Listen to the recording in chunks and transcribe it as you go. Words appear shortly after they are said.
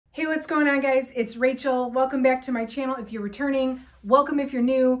Hey, what's going on, guys? It's Rachel. Welcome back to my channel. If you're returning, welcome if you're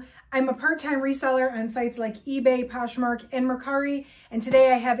new. I'm a part-time reseller on sites like eBay, Poshmark, and Mercari, and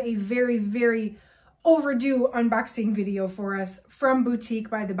today I have a very overdue unboxing video for us from Boutique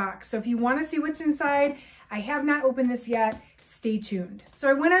by the Box. So if you want to see what's inside, I have not opened this yet. Stay tuned. So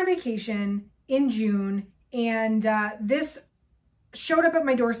I went on vacation in June, and this showed up at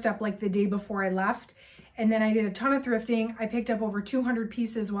my doorstep like the day before I left. And then I did a ton of thrifting. I picked up over 200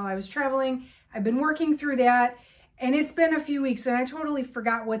 pieces while I was traveling. I've been working through that, and it's been a few weeks and I totally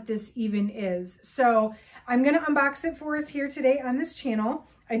forgot what this even is. So I'm gonna unbox it for us here today on this channel.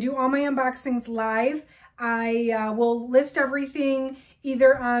 I do all my unboxings live. I will list everything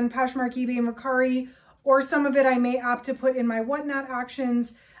either on Poshmark, eBay, and Mercari, or some of it I may opt to put in my whatnot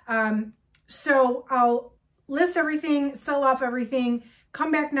auctions. So I'll list everything, sell off everything, come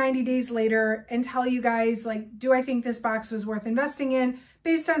back 90 days later and tell you guys, like, do I think this box was worth investing in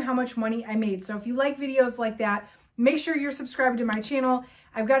based on how much money I made? So if you like videos like that, make sure you're subscribed to my channel.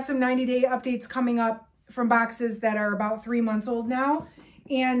 I've got some 90-day updates coming up from boxes that are about 3 months old now.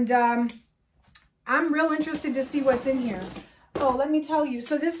 And I'm real interested to see what's in here. Oh, let me tell you.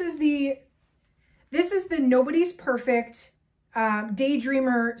 So this is the Nobody's Perfect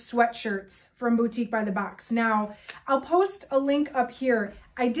Daydreamer sweatshirts from Boutique by the Box. Now, I'll post a link up here.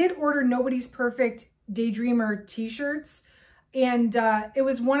 I did order Nobody's Perfect Daydreamer t-shirts, and it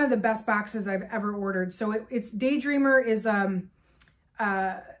was one of the best boxes I've ever ordered. So it's Daydreamer is sort of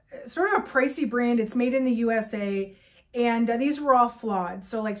a pricey brand. It's made in the USA, and these were all flawed.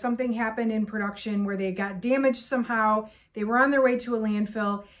 So like something happened in production where they got damaged somehow. They were on their way to a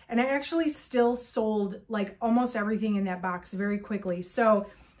landfill, and I actually still sold like almost everything in that box very quickly. So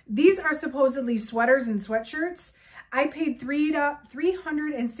these are supposedly sweaters and sweatshirts. I paid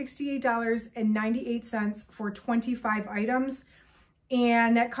 $368.98 for 25 items,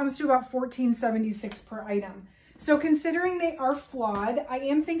 and that comes to about $14.76 per item. So considering they are flawed, I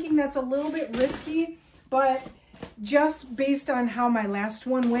am thinking that's a little bit risky, but just based on how my last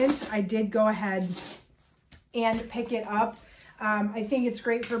one went, I did go ahead and pick it up. I think it's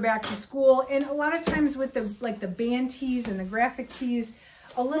great for back to school, and a lot of times with the band tees and the graphic tees,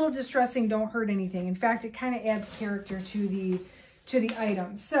 a little distressing don't hurt anything. In fact, it kind of adds character to the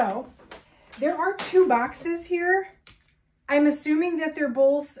item. So there are two boxes here. I'm assuming that they're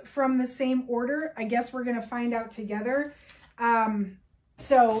both from the same order. I guess we're gonna find out together.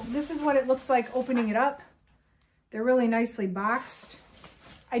 So this is what it looks like opening it up. They're really nicely boxed.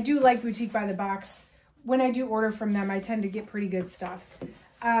 I do like Boutique by the Box. When I do order from them, I tend to get pretty good stuff.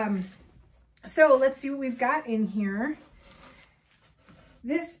 So let's see what we've got in here.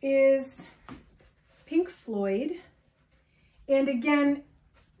 This is Pink Floyd. And again,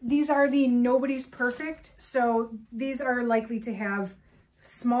 these are the Nobody's Perfect. So these are likely to have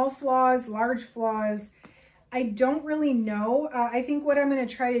small flaws, large flaws. I don't really know. I think what I'm gonna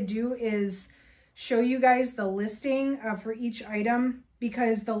try to do is show you guys the listing for each item,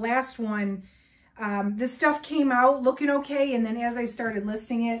 because the last one, this stuff came out looking okay, and then as I started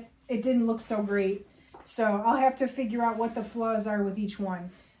listing it, it didn't look so great. So I'll have to figure out what the flaws are with each one.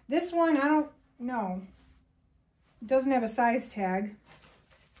 This one, I don't know. It doesn't have a size tag,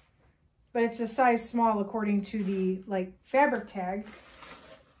 but it's a size small according to the fabric tag.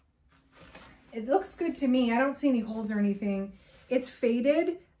 It looks good to me. I don't see any holes or anything. It's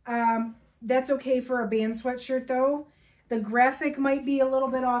faded. That's okay for a band sweatshirt though. The graphic might be a little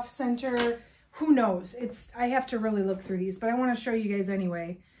bit off center. Who knows? I have to really look through these, but I want to show you guys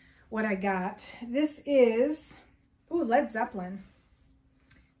anyway what I got. This is, ooh, Led Zeppelin.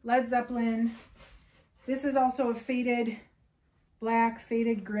 Led Zeppelin. This is also a faded black,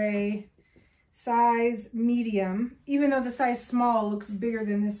 faded gray, size medium, even though the size small looks bigger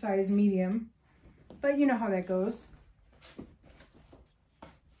than this size medium, but you know how that goes.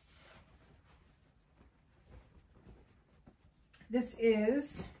 This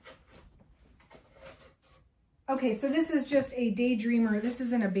is, okay, so this is just a Daydreamer. This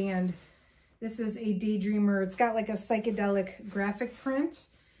isn't a band. This is a Daydreamer. It's got like a psychedelic graphic print,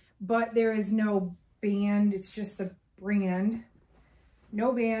 but there is no band. It's just the brand.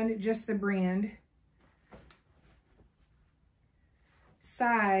 No band, just the brand.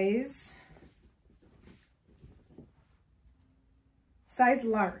 Size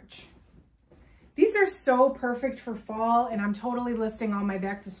large. These are so perfect for fall, and I'm totally listing all my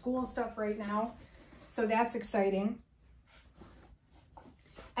back to school stuff right now. So that's exciting.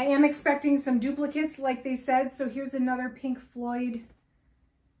 I am expecting some duplicates like they said. So here's another Pink Floyd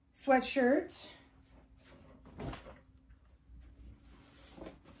sweatshirt.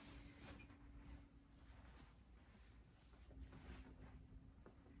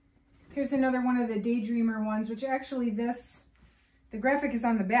 Here's another one of the Daydreamer ones, which actually the graphic is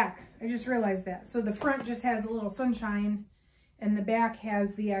on the back. I just realized that. So the front just has a little sunshine and the back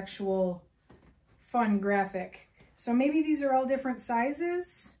has the actual fun graphic. So maybe these are all different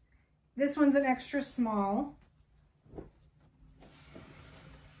sizes. This one's an extra small.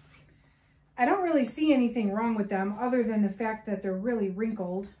 I don't really see anything wrong with them other than the fact that they're really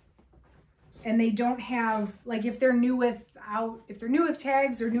wrinkled and they don't have, like if they're new with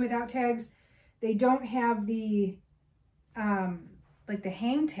tags or new without tags, they don't have the, like the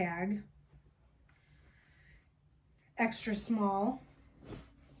hang tag, extra small.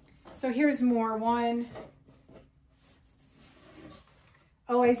 So here's more. One.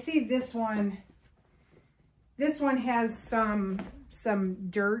 Oh, I see this one. This one has some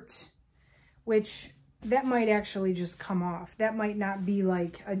dirt, which that might actually just come off. That might not be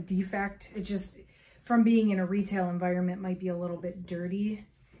like a defect. It just, from being in a retail environment, might be a little bit dirty.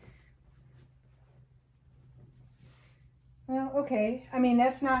 Well, okay. I mean,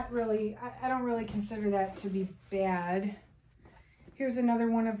 that's not really, I don't really consider that to be bad. Here's another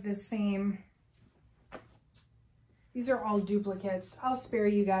one of the same. These are all duplicates. I'll spare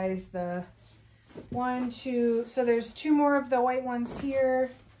you guys the 1, 2. So there's 2 more of the white ones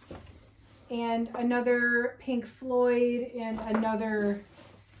here. And another Pink Floyd and another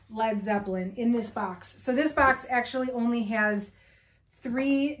Led Zeppelin in this box. So this box actually only has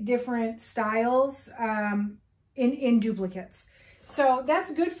 3 different styles in duplicates. So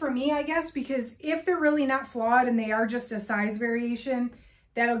that's good for me, I guess, because if they're really not flawed and they are just a size variation,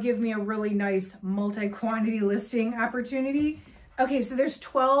 that'll give me a really nice multi-quantity listing opportunity. Okay, so there's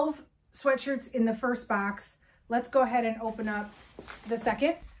 12 sweatshirts in the first box. Let's go ahead and open up the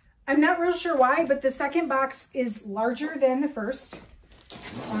second. I'm not real sure why, but the second box is larger than the first.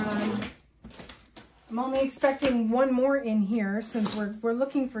 I'm only expecting 1 more in here since we're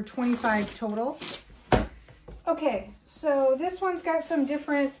looking for 25 total. Okay, so this one's got some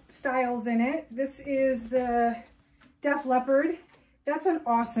different styles in it. This is the Def Leppard. That's an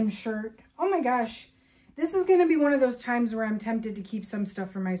awesome shirt. Oh my gosh. This is going to be one of those times where I'm tempted to keep some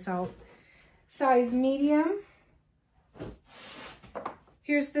stuff for myself. Size medium.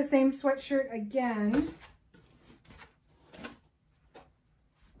 Here's the same sweatshirt again.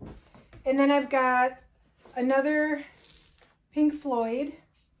 And then I've got another Pink Floyd.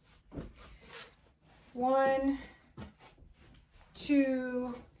 1,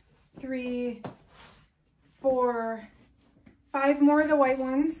 2, 3, 4, 5 more of the white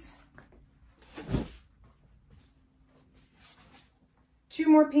ones. 2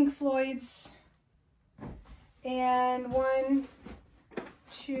 more Pink Floyds. And 1,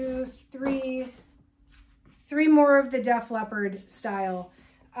 2, 3 more of the Def Leppard style.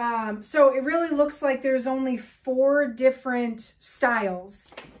 So it really looks like there's only 4 different styles.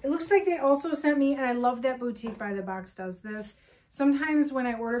 It looks like they also sent me, and I love that Boutique by the Box does this. Sometimes when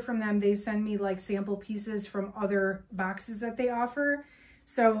I order from them, they send me like sample pieces from other boxes that they offer.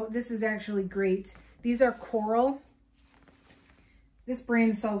 So this is actually great. These are Coral. This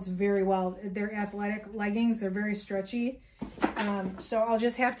brand sells very well. They're athletic leggings. They're very stretchy. So I'll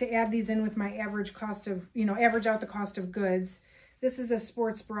just have to add these in with my average cost of, average out the cost of goods. This is a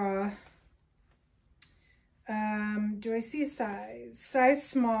sports bra. Do I see a size? Size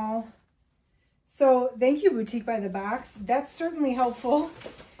small. So thank you, Boutique by the Box. That's certainly helpful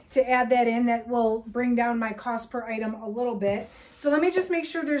to add that in. That will bring down my cost per item a little bit. So let me just make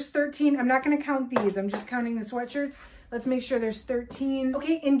sure there's 13. I'm not going to count these. I'm just counting the sweatshirts. Let's make sure there's 13.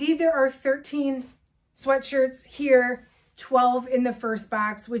 Okay, indeed there are 13 sweatshirts here, 12 in the first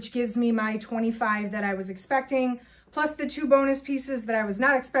box, which gives me my 25 that I was expecting, plus the 2 bonus pieces that I was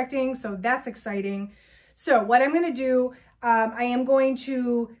not expecting. So that's exciting. So what I'm going to do, I am going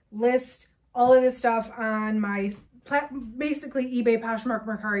to list all of this stuff on my, basically eBay, Poshmark,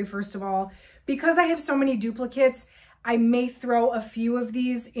 Mercari, first of all. Because I have so many duplicates, I may throw a few of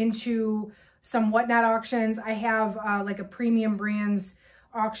these into some whatnot auctions. I have like a premium brands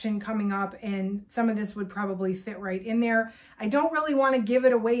auction coming up, and some of this would probably fit right in there. I don't really want to give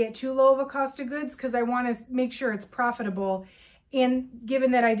it away at too low of a cost of goods because I want to make sure it's profitable. And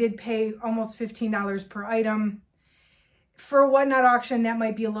given that I did pay almost $15 per item for a whatnot auction, that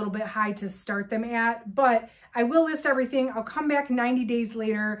might be a little bit high to start them at, but I will list everything. I'll come back 90 days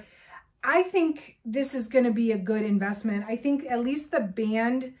later. I think this is going to be a good investment. I think at least the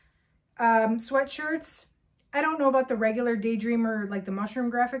band sweatshirts, I don't know about the regular Daydreamer, like the mushroom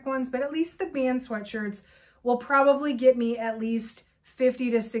graphic ones, but at least the band sweatshirts will probably get me at least $50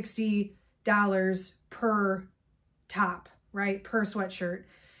 to $60 per top, right? Per sweatshirt.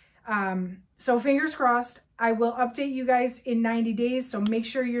 So fingers crossed. I will update you guys in 90 days. So make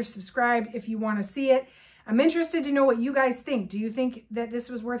sure you're subscribed if you want to see it. I'm interested to know what you guys think. Do you think that this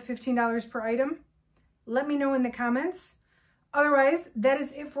was worth $15 per item? Let me know in the comments. Otherwise, that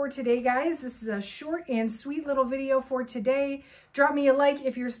is it for today, guys. This is a short and sweet little video for today. Drop me a like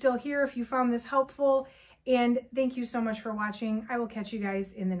if you're still here, if you found this helpful. And thank you so much for watching. I will catch you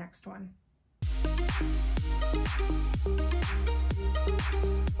guys in the next one.